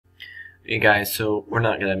Hey guys, so we're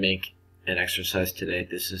not going to make an exercise today.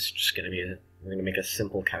 This is just going to be we're going to make a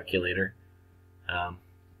simple calculator for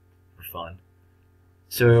fun.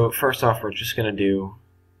 So first off, we're just going to do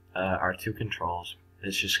our two controls.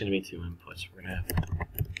 It's just going to be two inputs. We're going to have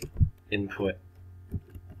input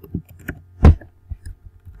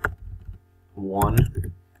 1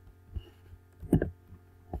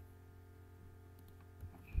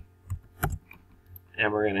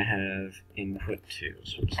 and we're going to have input 2.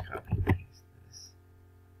 So we'll just copy and paste this.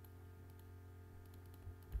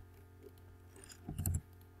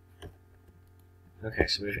 Okay,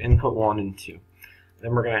 so we have input 1 and 2.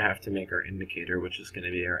 Then we're going to have to make our indicator, which is going to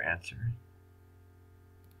be our answer.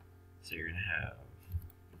 So you're going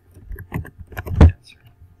to have answer.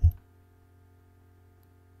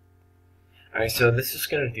 Alright, so this is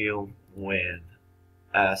going to deal with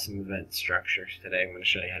some event structures today. I'm going to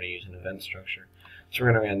show you how to use an event structure. So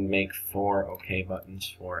we're going to make 4 OK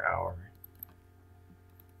buttons for our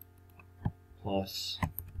plus,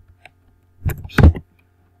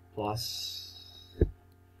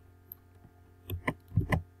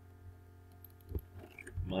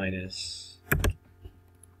 minus,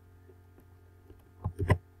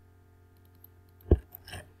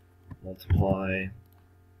 multiply,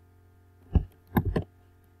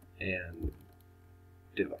 and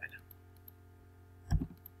divide.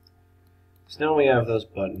 So now we have those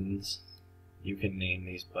buttons. You can name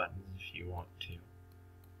these buttons if you want to.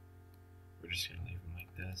 We're just going to leave them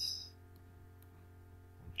like this.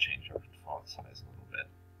 We'll change our font size a little bit.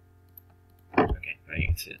 Okay, now you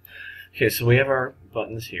can see it. Okay, so we have our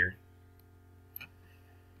buttons here.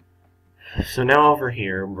 So now over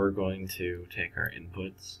here, we're going to take our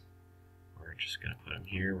inputs. We're just going to put them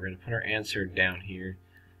here. We're going to put our answer down here.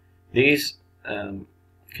 These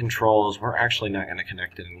controls, we're actually not going to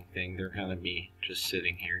connect to anything. They're going to be just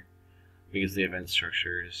sitting here because the event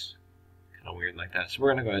structure is kind of weird like that. So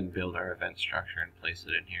we're going to go ahead and build our event structure and place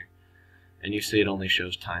it in here. And you see it only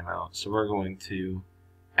shows timeout. So we're going to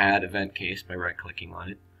add event case by right-clicking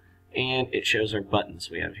on it. And it shows our buttons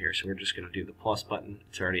we have here. So we're just going to do the plus button.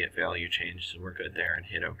 It's already at value change, so we're good there, and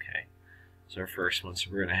hit OK. So our first one, so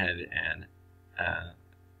we're going to head and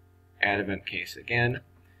add event case again.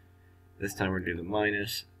 This time we're going to do the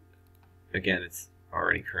minus. Again, it's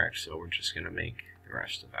already correct, so we're just going to make the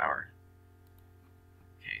rest of our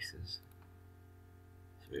cases.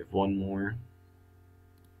 So we have one more.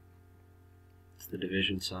 It's the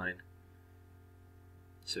division sign.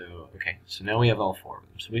 So, okay, so now we have all 4 of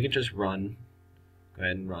them. So we can just run, go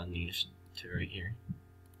ahead and run these 2 right here.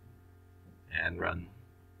 And run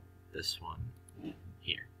this one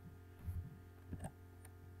here.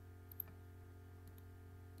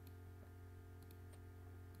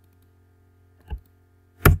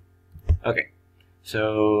 Okay,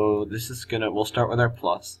 so this is we'll start with our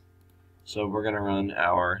plus. So we're gonna run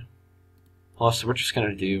our plus. So we're just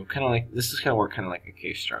gonna do this is gonna work kind of like a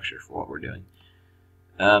case structure for what we're doing.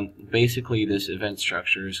 Basically, this event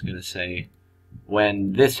structure is gonna say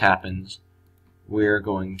when this happens, we're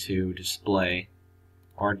going to display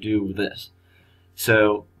or do this.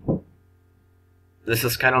 So this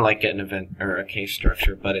is kind of like an event or a case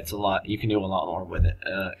structure, but it's a lot. You can do a lot more with it.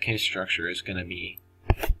 Case structure is going to be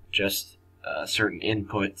just certain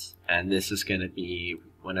inputs, and this is going to be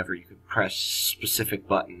whenever you can press specific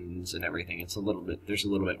buttons and everything. There's a little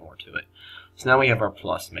bit more to it. So now we have our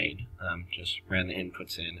plus made. Just ran the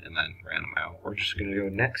inputs in and then ran them out. We're just going to go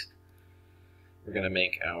next. We're going to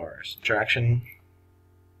make our subtraction.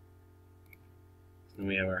 Then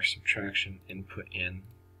we have our subtraction input in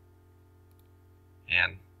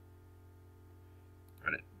and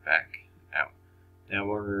run it back out. Now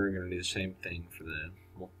we're going to do the same thing for the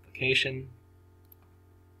multiplication.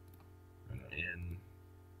 Run it in.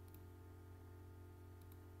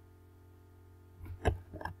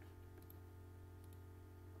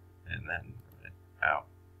 And then run it out.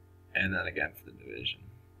 And then again for the division.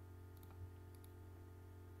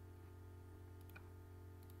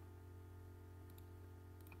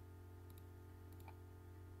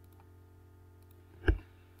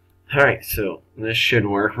 Alright, so this should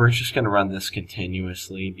work. We're just going to run this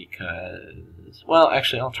continuously because, well,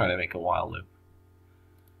 actually I'll try to make a while loop.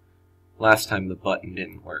 Last time the button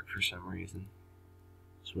didn't work for some reason.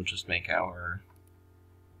 So we'll just make our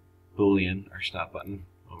Boolean, our stop button,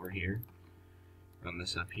 over here. Run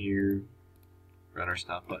this up here. Run our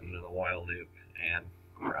stop button to the while loop and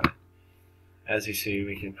run it. As you see,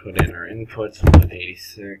 we can put in our inputs with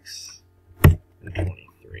 86 and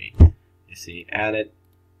 23. You see, add it.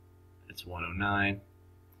 It's 109.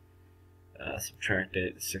 Subtract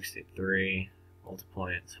it, 63.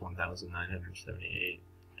 Multiply it, it's 1,978.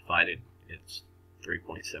 Divided, it's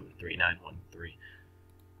 3.73913.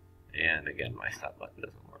 And again, my stop button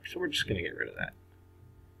doesn't work, so we're just going to get rid of that.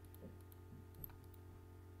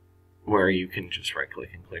 Where you can just right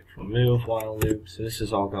click and click remove while loop. So this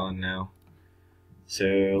is all gone now.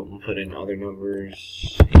 So we'll put in other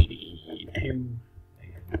numbers, 82 and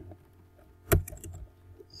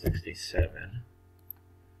 67.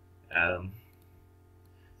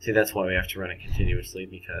 See, that's why we have to run it continuously,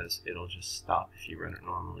 because it'll just stop if you run it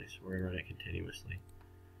normally. So we're going to run it continuously.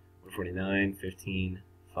 149, 15,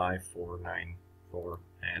 5, 4, 9, 4,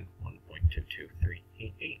 and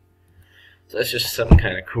 1.22388. So that's just something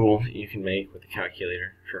kind of cool you can make with a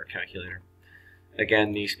calculator, for a calculator.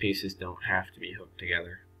 Again, these pieces don't have to be hooked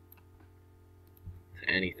together to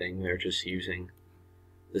anything. They're just using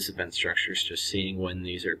this event structure, is just seeing when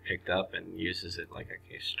these are picked up and uses it like a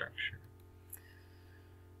case structure.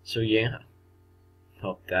 So yeah,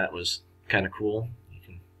 hope that was kind of cool. You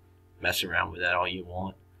can mess around with that all you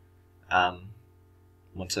want.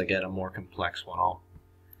 Once I get a more complex one, I'll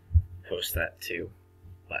post that too.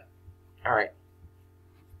 But alright,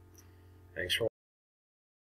 thanks for watching.